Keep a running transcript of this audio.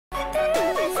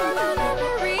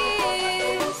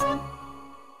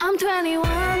21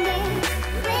 days.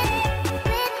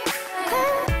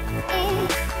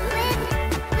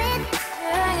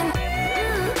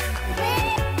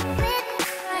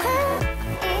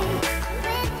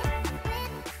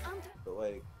 But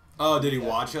like, oh, did he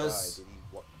watch us?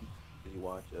 Did he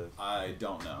watch us? I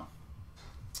don't know.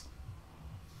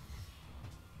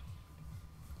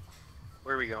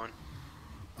 Where are we going?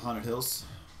 Haunted Hills.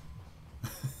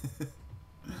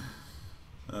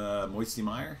 Moisty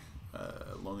Mire.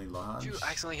 Lonely Lodge. You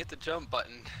accidentally hit the jump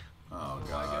button. Oh my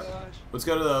god. gosh. Let's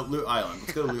go to the Loot Island.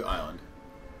 Let's go to Loot Island.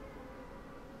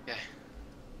 Okay.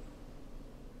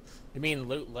 You mean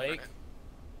Loot Lake?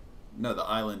 No, the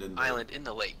island in the Island in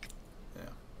the lake. Yeah.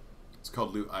 It's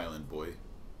called Loot Island, boy.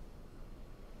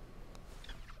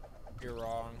 You're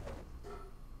wrong.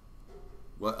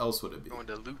 What else would it be? Going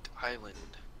to Loot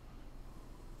Island.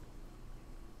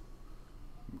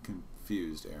 I'm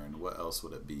confused, Aaron. What else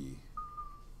would it be?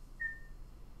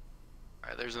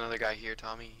 Alright, there's another guy here,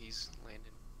 Tommy. He's landing.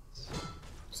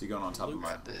 Is he going on top of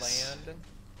my this. Land.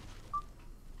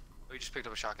 Oh, he just picked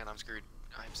up a shotgun. I'm screwed.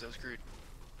 I'm so screwed.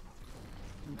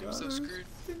 I'm so There's screwed.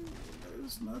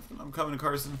 There's nothing. I'm coming,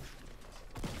 Carson.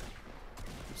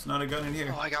 There's not a gun in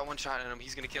here. Oh, I got one shot at him.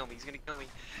 He's gonna kill me. He's gonna kill me.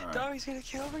 Right. No, he's gonna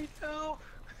kill me. No.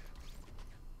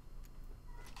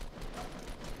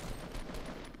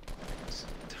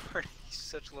 Darn, he's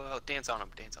such low health. Dance on him.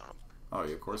 Dance on him. Oh,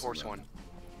 yeah, of course. The horse I'm one.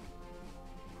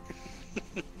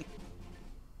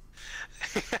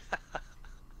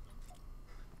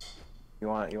 You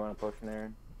want a potion,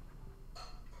 Aaron?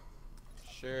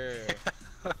 Sure.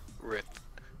 Rip.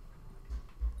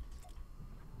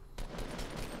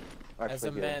 As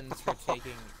Actually, good. amends for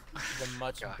taking the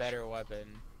much Gosh. better weapon.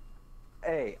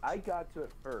 Hey, I got to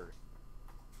it first.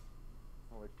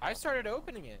 Oh, it's I started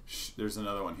opening it. Shh, there's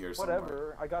another one here somewhere.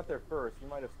 whatever. I got there first. You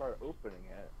might have started opening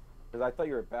it because I thought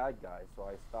you were a bad guy, so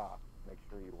I stopped. Make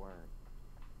sure you weren't.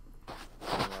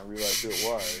 And when I realized who it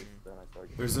was, then I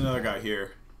started. There's another guy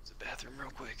here. It's a bathroom real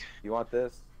quick. You want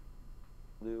this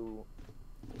blue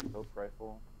scope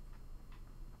rifle?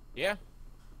 Yeah.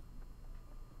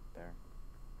 There.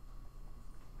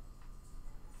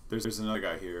 There's another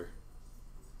guy here.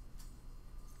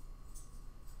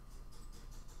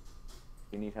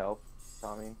 You need help,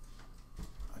 Tommy?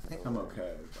 I think I'm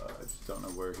okay, but I just don't know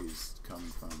where he's coming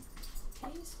from.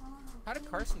 How did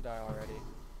Carson die already?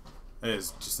 It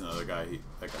is just another guy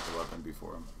that got the weapon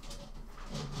before him.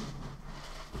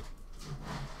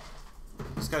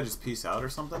 This guy just peaced out or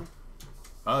something?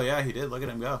 Oh yeah, he did. Look at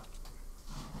him go.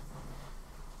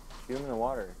 Shoot him in the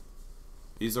water.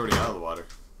 He's already out of the water.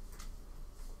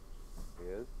 He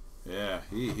is? Yeah,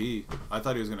 he I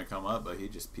thought he was gonna come up, but he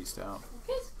just peaced out.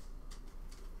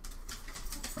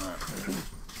 Alright.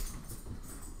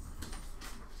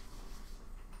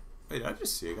 Wait, did I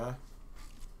just see a guy?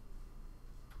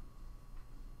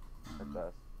 That's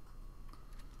us.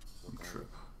 True.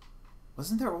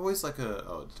 Wasn't there always like a...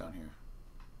 Oh, it's down here.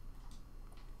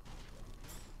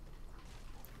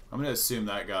 I'm gonna assume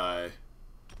that guy...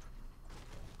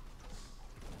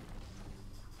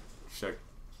 Check...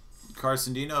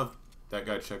 Carson, do you know if that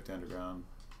guy checked the underground?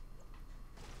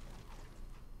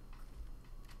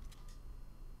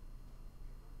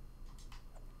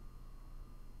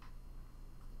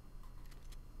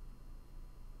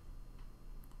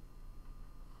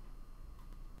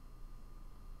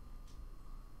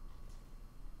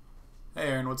 Hey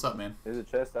Aaron, what's up, man? There's a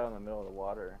chest out in the middle of the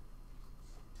water.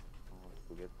 Oh, let's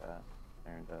go get that.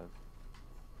 Aaron does.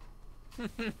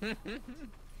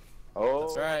 Oh,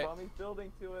 That's right. Tommy's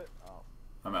building to it. Oh.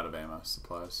 I'm out of ammo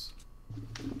supplies.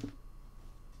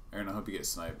 Aaron, I hope you get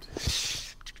sniped.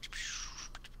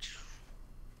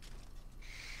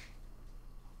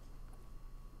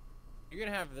 You're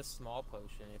gonna have this small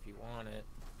potion if you want it.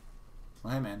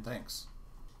 Well, hey man, thanks.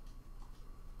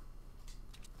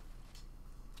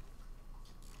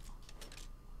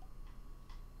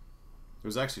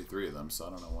 There's actually 3 of them, so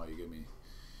I don't know why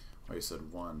you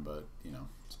said 1, but you know,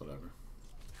 it's whatever.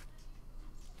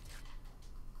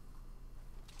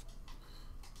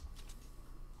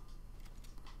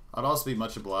 I'd also be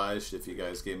much obliged if you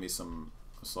guys gave me some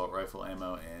assault rifle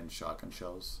ammo and shotgun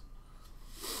shells.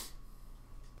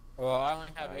 Well, I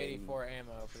only have 84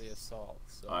 ammo for the assault.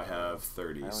 So I have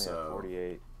 30, I only so have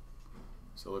 48.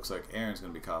 So it looks like Aaron's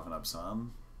gonna be coughing up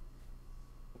some.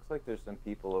 Looks like there's some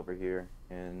people over here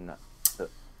in the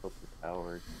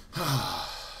towers.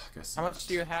 Guess How not. much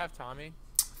do you have, Tommy?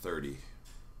 30.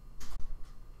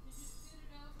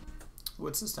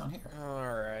 What's this down here?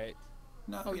 All right.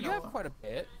 No, Oh, you know have what? quite a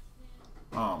bit.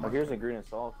 Oh my Oh, here's a green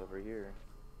assault over here.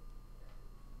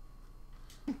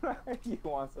 You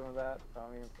want some of that,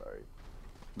 Tommy? I'm sorry.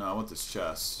 No, I want this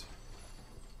chest.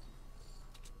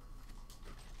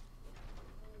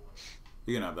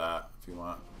 You can have that if you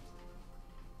want.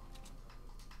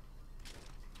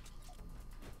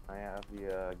 I have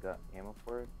the got ammo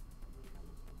for it.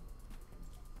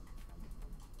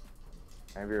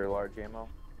 I have your large ammo.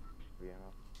 The ammo.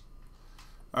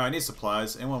 Alright, I need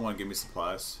supplies. Anyone want to give me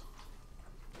supplies?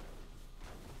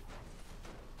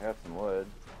 I got some wood.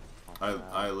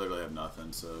 I literally have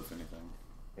nothing, so if anything.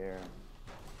 Here.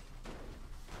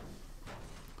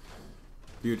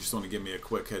 If you just want to give me a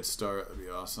quick head start, that'd be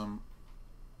awesome.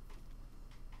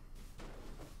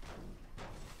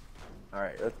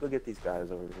 Alright, let's go get these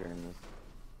guys over here in this.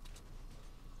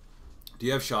 Do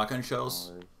you have shotgun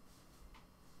shells?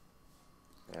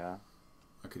 Yeah.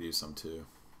 I could use some too,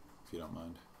 if you don't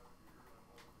mind.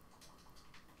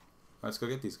 Alright, let's go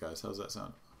get these guys. How's that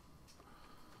sound?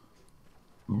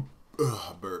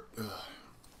 Ugh, Bert. Ugh.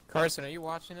 Carson, are you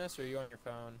watching this or are you on your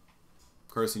phone?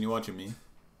 Carson, you watching me?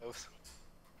 Both.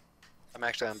 I'm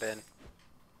actually on Ben.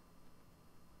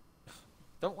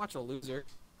 Don't watch a loser.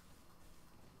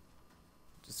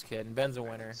 Just kidding. Ben's a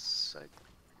winner. Psych.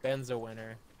 Ben's a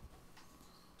winner.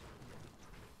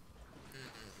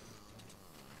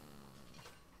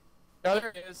 Oh, there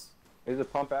it is. There's a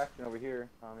pump action over here,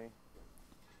 Tommy.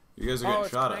 You guys are Oh, getting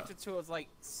it's shot at. connected to his, like,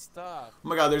 stuff. Oh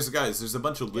my god, there's guys. There's a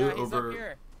bunch of Yeah, loot he's up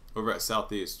here. over at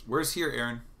Southeast. Where's here,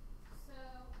 Aaron?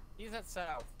 He's at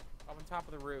south. Up on top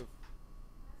of the roof.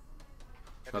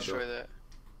 I destroy that.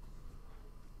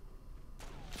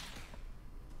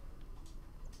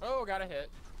 Oh, got a hit.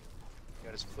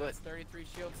 Got his foot. That's 33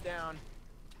 shields down.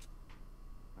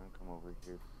 I'll come over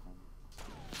here.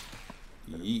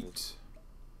 Yeet. Just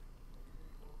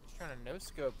trying to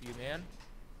no-scope you, man.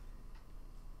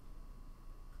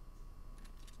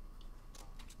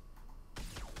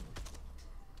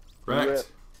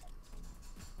 Wrecked.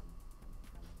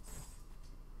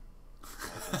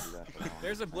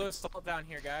 There's a blue assault down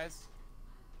here, guys.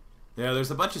 Yeah,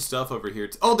 there's a bunch of stuff over here.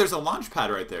 Oh, there's a launch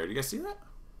pad right there. Do you guys see that?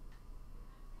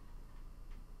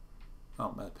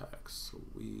 Oh, med packs.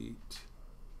 Sweet.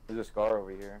 There's a scar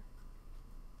over here.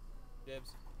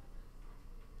 Dibs.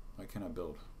 Why can't I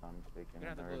build? I'm taking You can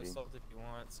have the blue already. assault if you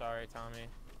want. Sorry, Tommy.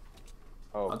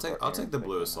 Oh, I'll take the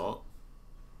blue assault.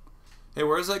 Hey,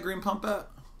 where's that green pump at?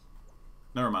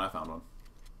 Never mind, I found one.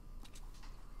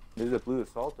 There's a blue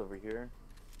assault over here.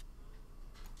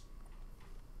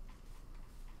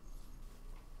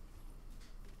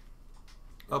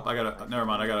 Oh, I got a. Never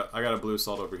mind, I got a blue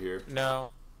assault over here.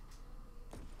 No.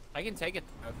 I can take it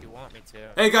though, if you want me to.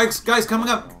 Hey, guys, coming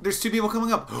up. There's 2 people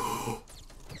coming up. Oh!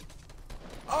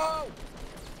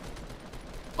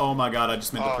 Oh my god, I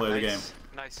just meant to play the game.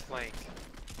 Nice flank.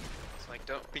 It's like,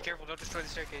 don't be careful, don't destroy the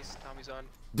staircase. Tommy's on.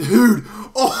 Dude!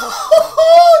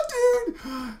 Oh, dude!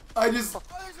 Oh, there's another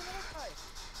guy!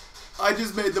 I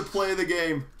just made the play of the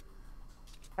game.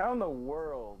 How in the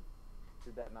world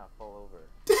did that not fall over?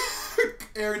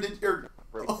 Aaron, did you?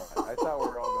 Break that. I thought we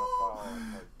were all gonna fall.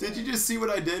 Did you just see what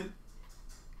I did?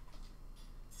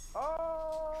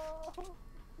 Oh!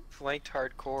 Flanked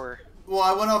hardcore. Well,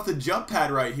 I went off the jump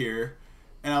pad right here,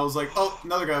 and I was like, oh,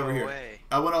 another guy over No here. way.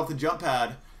 I went off the jump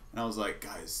pad, and I was like,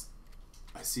 guys,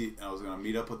 I see, and I was gonna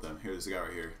meet up with them. Here, there's a guy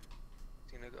right here.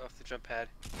 He's gonna go off the jump pad.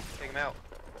 Take him out.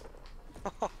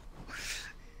 I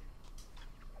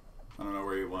don't know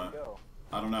where he went. Go.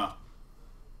 I don't know.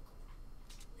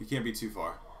 He can't be too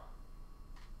far.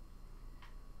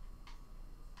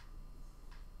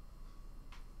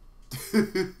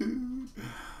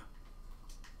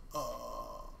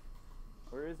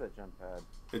 Where is that jump pad?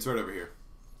 It's right over here.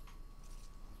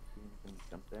 You can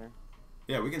jump there.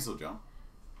 Yeah, we can still jump.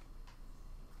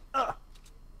 Ah!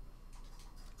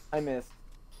 I missed.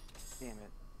 Damn it.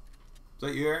 Is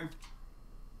that you, Aaron?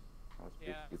 I was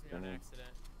Yeah, supposed to it was get an in. accident.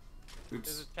 There's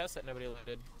Oops. a chest that nobody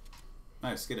looted.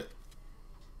 Nice, get it.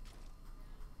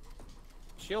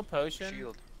 Shield potion.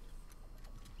 Shield.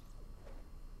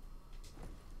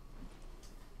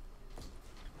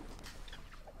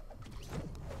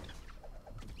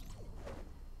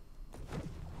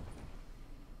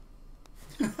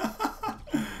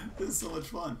 This is so much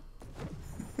fun.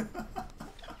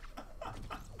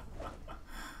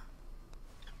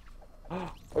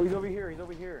 Oh, he's over here. He's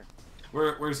over here.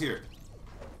 Where's here?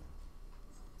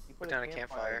 He put Down a a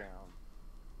campfire campfire.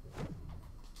 down.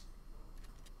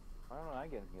 Why don't I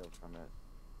get healed from it?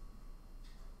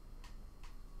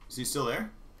 Is he still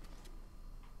there?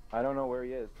 I don't know where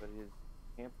he is, but his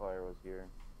campfire was here.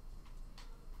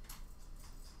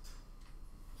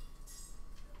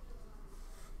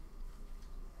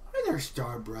 Hi there,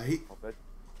 Starbright. I'll bet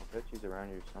she's around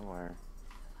here somewhere.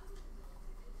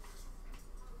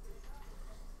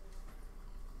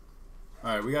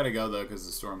 Alright, we gotta go though, because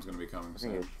the storm's gonna be coming I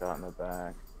think soon. get shot in the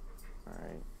back.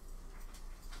 Alright.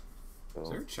 Is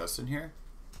there a chest in here?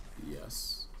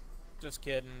 Yes. Just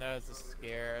kidding. That was a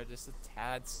scare. Just a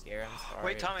tad scare. I'm sorry.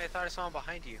 Wait, Tommy, I thought I saw him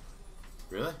behind you.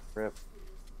 Really? Rip.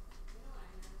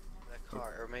 That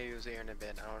car, or maybe it was Aaron and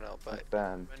Ben. I don't know, but That's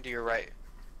Ben. Ben to your right.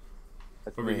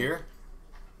 That's Over me. here?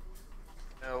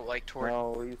 No, like toward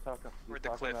No, he's talking. toward the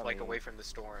cliff, like away from the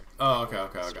storm. Oh, okay,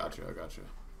 okay, I got you, I got you.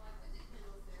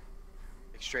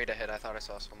 Like straight ahead, I thought I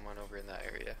saw someone over in that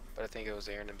area, but I think it was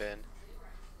Aaron and Ben.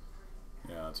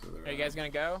 Yeah, that's where they're Are you guys gonna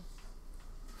go?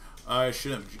 I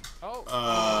shouldn't. Oh.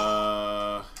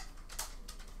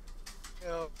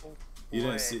 Oh, You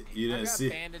didn't see. You I didn't got see.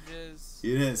 bandages.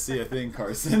 You didn't see a thing,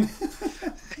 Carson.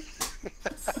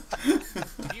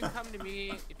 If you come to me,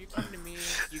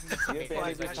 you can get some You have bandages. I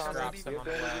bandages, just Tommy? drop You some have on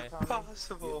the bandages, way. Tommy?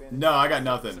 Possible. You have bandages? No, I got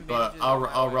nothing. Some But bandages on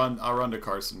I'll my run. way. I'll run to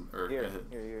Carson. Or Here.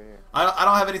 I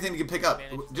don't have anything to pick up.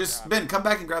 Bandages to Just drop. Ben, come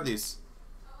back and grab these.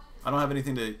 I don't have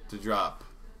anything to drop.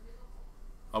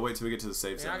 I'll wait till we get to the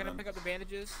safe You're zone. not gonna then. pick up the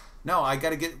bandages? No, I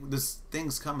gotta get this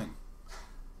thing's coming.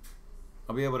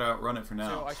 I'll be able to outrun it for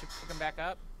now. So I should pick them back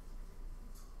up?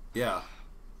 Yeah.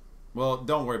 Well,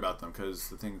 don't worry about them because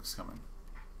the thing's coming.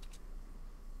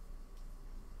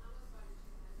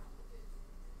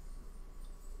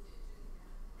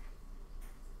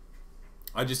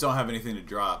 I just don't have anything to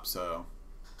drop, so.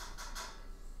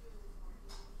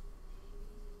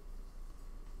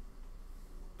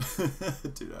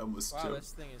 Dude, I almost Wow, choked.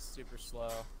 this thing is super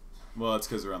slow. Well, it's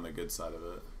because we're on the good side of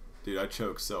it. Dude, I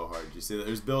choked so hard. Did you see that?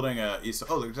 There's building a east.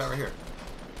 Oh, there's a guy right here.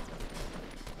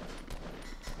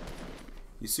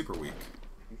 He's super weak.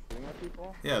 You shooting at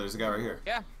people? Yeah, there's a guy right here.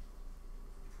 Yeah.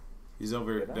 He's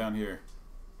over Get him? down here.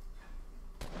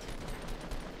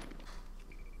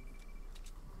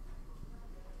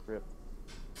 Rip.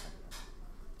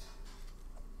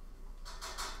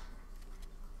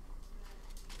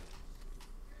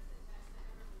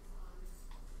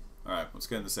 Alright, let's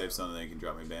get in the safe zone and then you can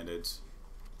drop me band-aids.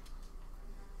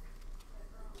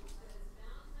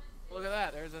 Look at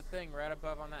that. There's a thing right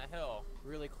above on that hill.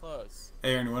 Really close.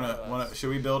 Hey, Aaron, you wanna should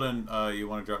we build in you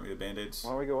wanna drop me the band-aids?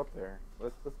 Why don't we go up there?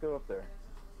 Let's go up there.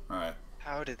 Alright.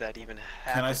 How did that even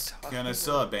happen? Can I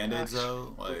still have band-aids Gosh.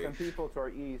 though? There's some Like, people to our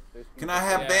east. There's can people- I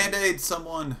have Yeah. band-aids,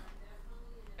 someone?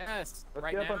 Yes. Let's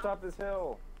right get up now. on top of this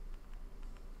hill.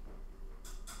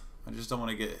 I just don't want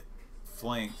to get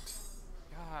flanked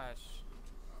Gosh.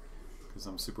 because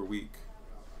I'm super weak.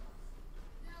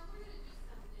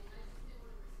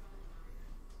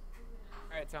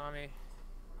 Alright, Tommy.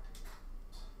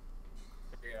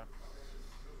 Here you go.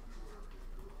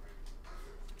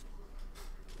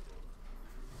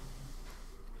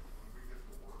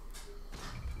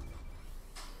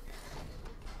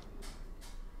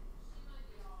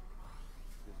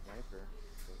 The sniper.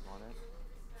 Just want it.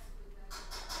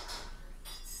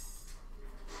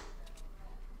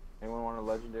 Anyone want a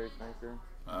legendary sniper?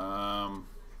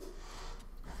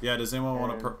 Yeah. Does anyone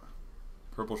want a Aaron.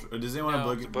 purple? Does anyone No.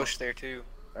 want There's a a bush there too.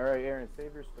 Alright, Aaron,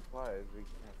 save your supplies. We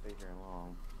can't stay here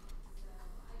long.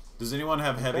 Does anyone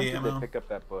have I'm heavy tempted to ammo? pick up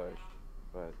that bush,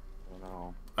 but I don't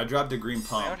know. I dropped a green I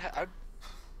pump. would,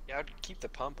 yeah, I would keep the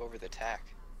pump over the tack.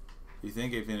 You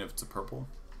think even if it's a purple?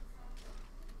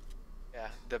 Yeah,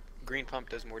 the green pump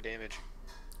does more damage.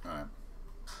 All right.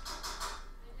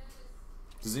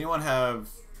 Does anyone have?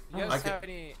 You I guys could have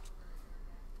any...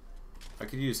 I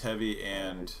could use heavy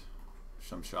and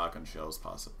some shotgun shells,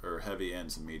 possible, or heavy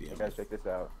and some medium. Guys, check this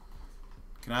out.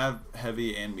 Can I have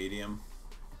heavy and medium?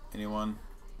 Anyone?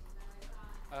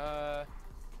 I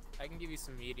can give you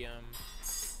some medium.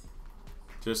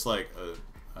 Just like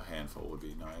a handful would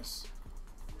be nice.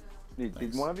 Did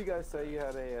Thanks. one of you guys say you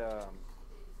had a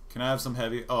Can I have some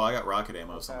heavy? Oh, I got rocket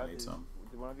ammo. If someone pad? needs some.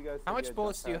 Did one of you guys say How you much had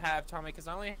bullets jump do you pads? have, Tommy? Because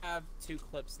I only have 2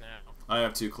 clips now. I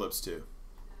have 2 clips too.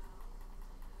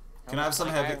 Can I much have some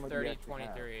I heavy? have ammo do you 30, actually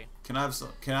have? 23. Can I have some?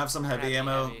 Can I have some I heavy have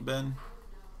ammo, heavy. Ben?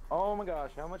 Oh my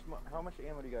gosh, how much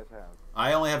ammo do you guys have?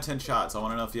 I only have 10 shots. I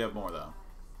want to know if you have more though,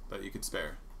 that you could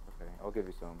spare. Okay, I'll give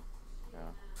you some. Yeah.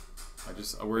 I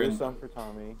just we're Here's in. some for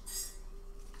Tommy.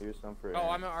 Here's some for Oh, Aaron.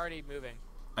 I'm already moving.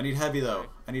 I need heavy though.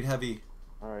 I need heavy.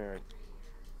 Alright.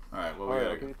 All right. Well, we Alright,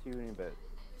 gotta I'll give go. it to you in a bit.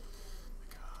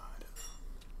 God.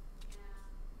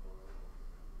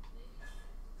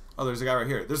 Oh, there's a guy right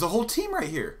here. There's a whole team right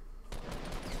here.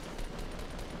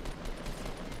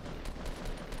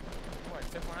 Oh, I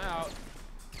took one out.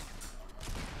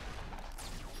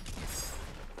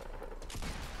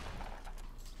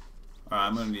 All right,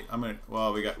 I'm gonna.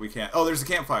 Well, we can't. Oh, there's a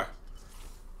campfire.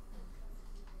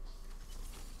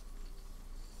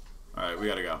 All right, we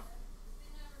gotta go.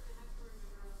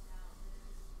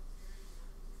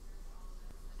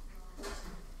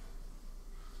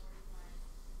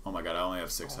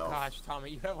 have 6 Oh health. gosh, Tommy,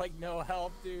 you have like no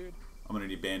health, dude. I'm gonna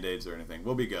need band-aids or anything.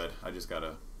 We'll be good. I just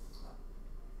gotta...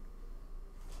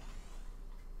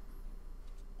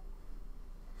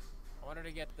 I wanted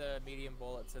to get the medium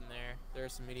bullets in there.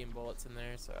 There's some medium bullets in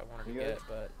there, so I wanted to You get good? it,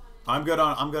 but I'm good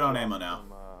on ammo now.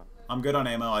 Some, I'm good on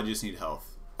ammo. I just need health.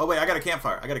 Oh wait, I got a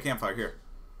campfire. I got a campfire here.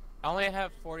 I only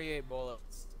have 48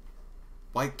 bullets.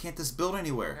 Why can't this build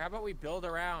anywhere? How about we build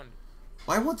around?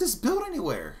 Why won't this build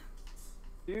anywhere?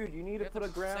 dude, you need to put a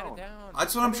Set ground. it down.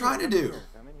 That's what I'm trying to do.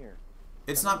 Come in here.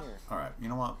 It's Come not... in here. Alright, you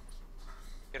know what?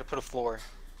 You gotta put a floor.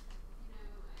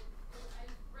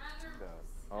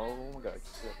 Oh my god,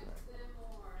 keep looking at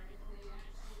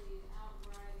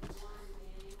it.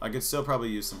 I could still probably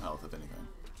use some health, if anything.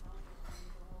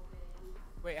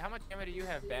 Wait, how much ammo do you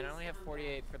have, Ben? I only have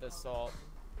 48 for the assault.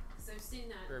 So I've seen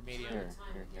that For medium. Here,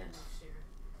 time here, again this year.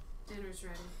 Dinner's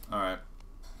ready. Alright.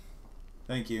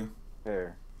 Thank you.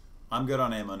 Here. I'm good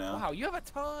on ammo now. Wow, you have a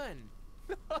ton.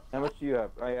 How much do you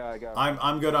have? I got.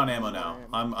 I'm good on ammo now.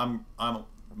 I'm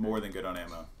more than good on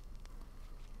ammo.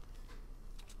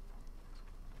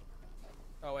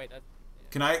 Oh wait, that's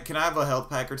Can I have a health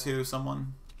pack or two,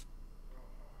 someone?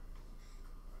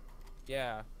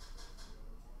 yeah.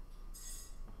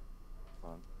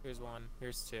 Fun. Here's one.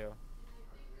 Here's two.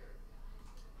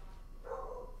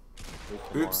 There's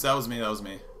some Oops, more. that was me. That was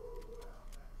me.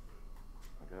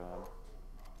 Oh, God.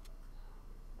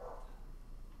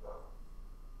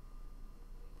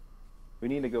 We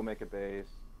need to go make a base.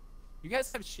 You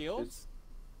guys have shields?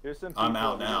 Here's some. I'm people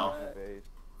out who now. need a base.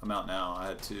 I'm out now. I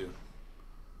had 2.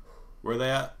 Where are they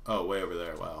at? Oh, way over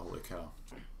there. Wow, holy cow.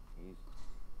 Jeez.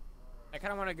 I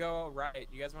kind of want to go right.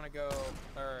 You guys want to go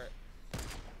or?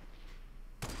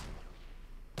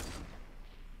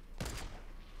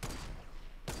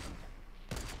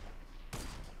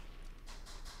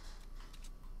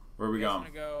 Where are we You guys going?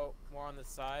 want to go more on the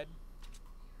side?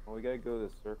 Well, we gotta go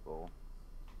this circle.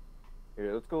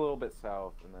 Here, let's go a little bit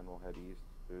south, and then we'll head east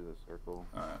through the circle.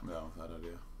 Alright, I'm down with that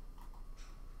idea.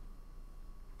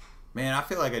 Man, I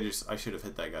feel like I should have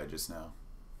hit that guy just now.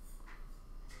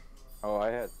 Oh, I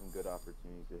had some good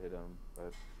opportunities to hit him,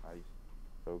 but I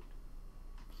choked.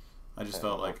 I just Yeah,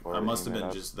 felt how like far I are you must have made been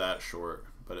up? just that short,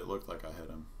 but it looked like I hit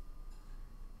him.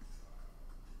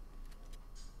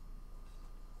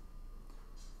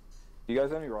 Do you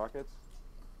guys have any rockets?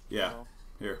 Yeah, No?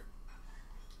 here.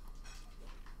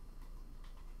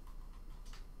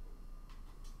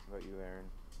 How about you, Aaron?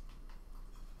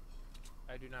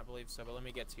 I do not believe so, but let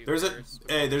me get to you. There's a first.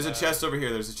 hey, there's a chest over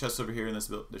here. There's a chest over here in this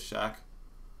shack.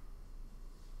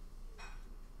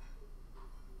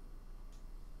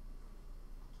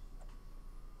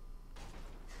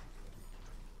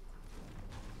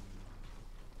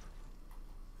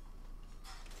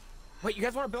 Wait, you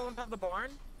guys want to build on top of the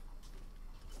barn?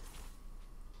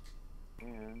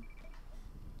 And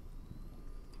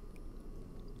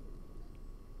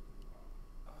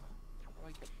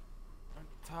Like on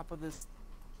top of this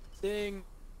thing.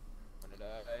 When did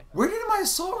I? Where did my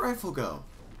assault rifle go?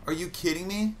 Are you kidding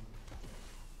me?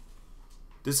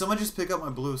 Did someone just pick up my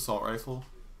blue assault rifle?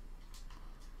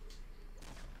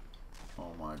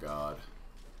 Oh my god.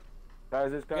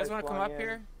 guys, this You guy's guys want to come flying up in.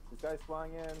 here? This guy's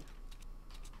flying in.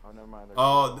 Oh, never mind.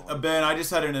 Oh, Ben, I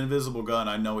just had an invisible gun.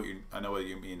 I know what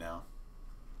you mean now.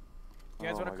 You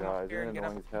guys oh wanna my come up God, here you're and get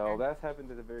annoying up as hell. here? That's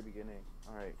happened at the very beginning.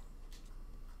 All right.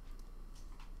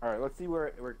 All right. Let's see where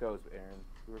it goes, Aaron.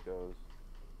 See where it goes.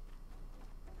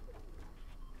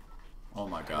 Oh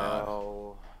my god. No.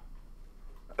 All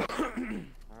right.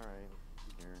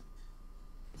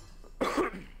 Let's see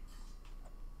here.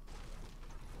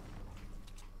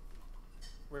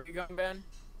 Where are you going, Ben?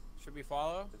 Should we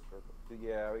follow? This circle. So,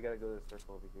 yeah, we gotta go to the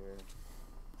circle over here.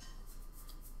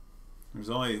 There's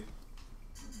only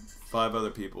 5 other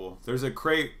people. There's a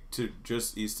crate to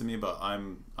just east of me, but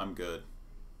I'm good.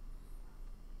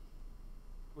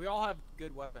 We all have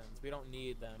good weapons. We don't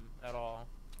need them at all.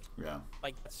 Yeah.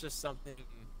 Like that's just something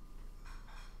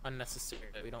unnecessary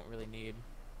that we don't really need.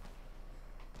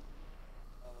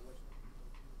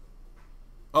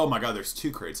 Oh my god, there's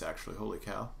 2 crates actually. Holy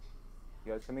cow.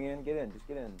 You guys coming in? Get in. Just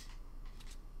get in.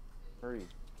 Hurry.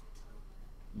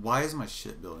 Why is my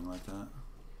shit building like that?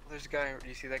 There's a guy. Do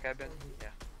you see that guy, Ben? Yeah.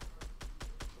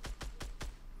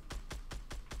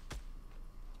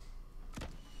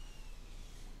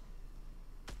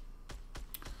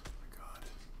 Oh my god.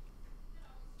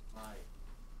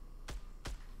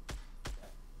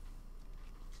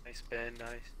 Nice, Ben.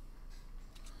 Nice.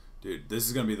 Dude, this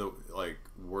is gonna be the like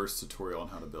worst tutorial on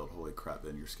how to build. Holy crap,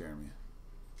 Ben, you're scaring me.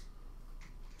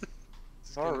 This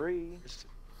is gonna- Sorry. Just,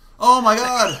 Oh my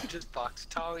god! just box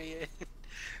Tommy in.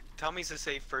 Tommy's a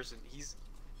safe person.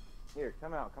 Here,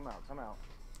 come out. Tommy.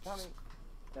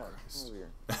 No, come over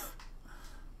here.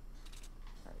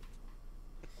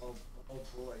 Oh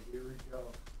boy, here we go.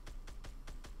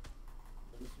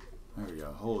 There we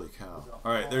go. Holy cow.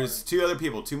 Alright, there's two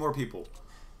more people.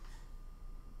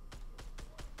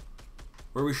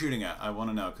 Where are we shooting at? I want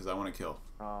to know, because I want to kill.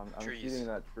 I'm Trees. shooting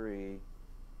that tree.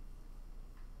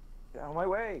 Get out of my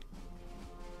way!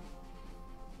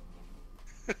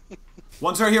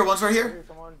 One's right here, Here,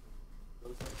 someone.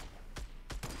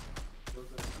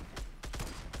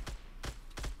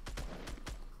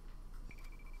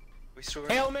 We still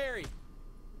Hail Mary!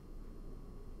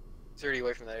 He's already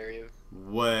away from that area.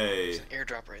 Way. There's an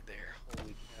airdrop right there.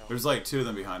 Holy cow. There's like two of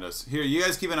them behind us. Here, you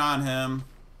guys keep an eye on him.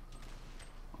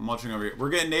 I'm watching over here. We're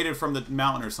getting naded from the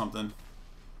mountain or something.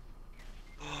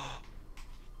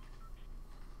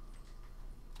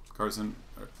 Carson.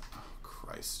 Oh,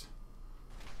 Christ.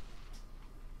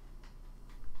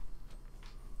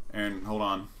 Aaron, hold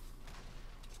on.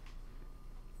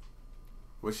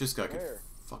 Wish this guy could Where?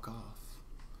 fuck off.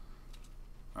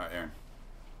 Alright, Aaron.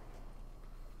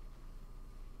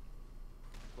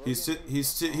 He's to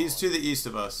the east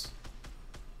of us.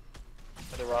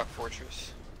 At the rock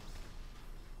fortress.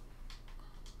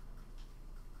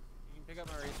 You can pick up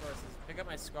my resources. Pick up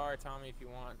my scar, Tommy, if you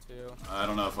want to. I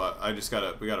don't know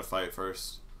if we gotta fight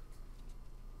first.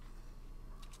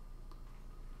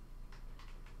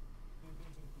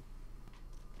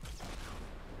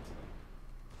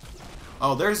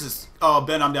 Oh, there's this. Oh,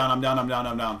 Ben, I'm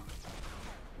down.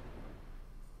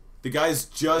 The guy's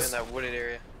In just. that wooded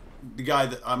area. The guy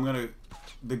that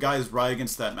the guy's right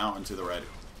against that mountain to the right.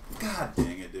 God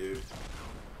dang it, dude.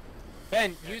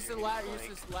 Ben, Yeah, use the you're ladder. getting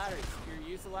Use the ladders.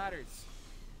 Use the ladders.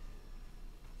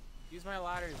 Use my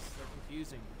ladders. They're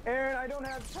confusing. Aaron, I don't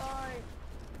have time!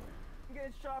 I'm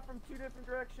getting shot from 2 different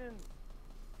directions.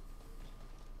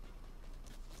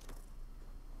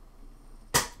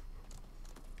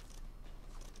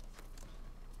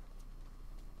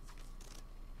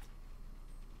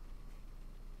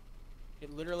 It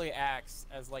literally acts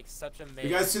as like such a maze. You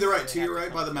guys to the right, that to they your have right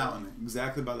to by come the through. mountain.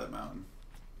 Exactly by that mountain.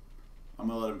 I'm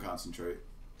gonna let him concentrate.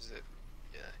 Is it?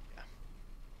 Yeah.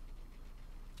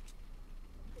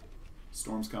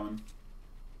 Storm's coming.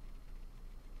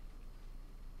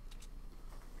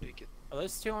 Take it. Are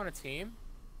those two on a team?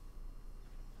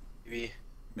 Maybe.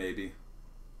 Maybe.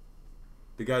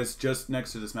 The guy's just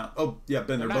next to this mountain. Oh, yeah,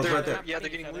 Ben, they're They're both not- right they're there. not- Yeah, they're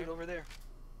fighting getting each loot other. over there.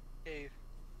 Cave.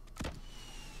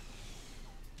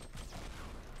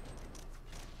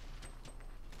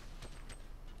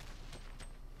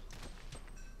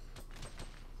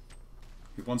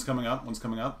 One's coming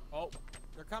up. Oh,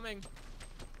 they're coming.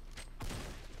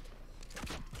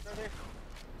 Right there.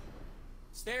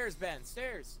 Stairs, Ben.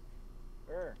 Stairs.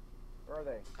 Where are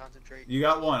they? Concentrate. You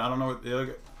got one. I don't know what the other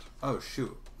guy. Oh,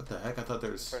 shoot. What the heck? I thought In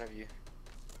there's front of you.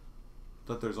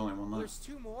 only one left. There's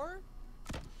two more.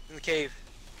 In the cave.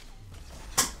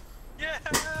 Yeah!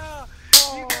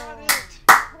 You got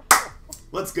it!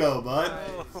 Let's go, bud.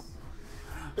 Oh,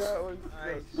 That was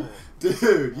nice.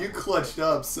 Dude, you clutched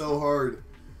up so hard.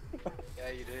 Yeah,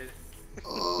 you did.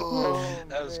 Oh.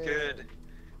 That was good.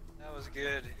 That was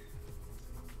good.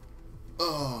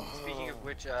 Oh. Speaking of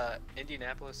which,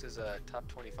 Indianapolis is a top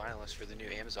 20 finalist for the new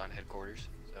Amazon headquarters.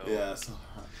 So Yeah. So,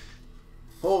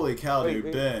 holy cow, Wait, dude.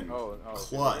 wait. Ben. Oh, so they didn't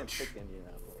Clutch. pick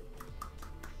Indianapolis.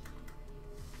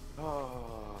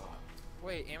 Oh.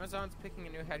 Wait, Amazon's picking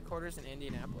a new headquarters in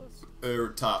Indianapolis? Or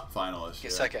top finalist. get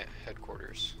Yeah. second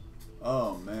headquarters.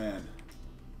 Oh, man.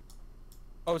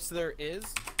 Oh, so there is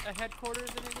a headquarters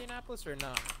in Indianapolis, or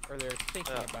not? Or they're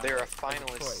thinking about They're it a as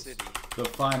finalist choice? city. The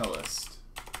finalist.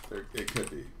 It could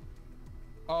be.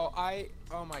 Oh,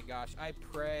 oh my gosh, I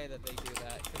pray that they do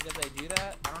that. Because if they do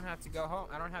that, I don't have to go home.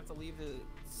 I don't have to leave the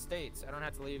States. I don't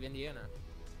have to leave Indiana.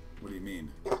 What do you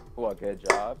mean? What, get a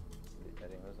job at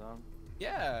Amazon?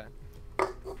 Yeah.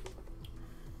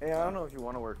 Hey, I don't know if you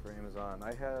want to work for Amazon.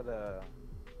 I had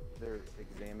their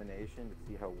examination to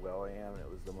see how well I am, and it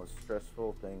was the most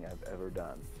stressful thing I've ever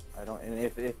done. I don't, and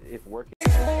if working.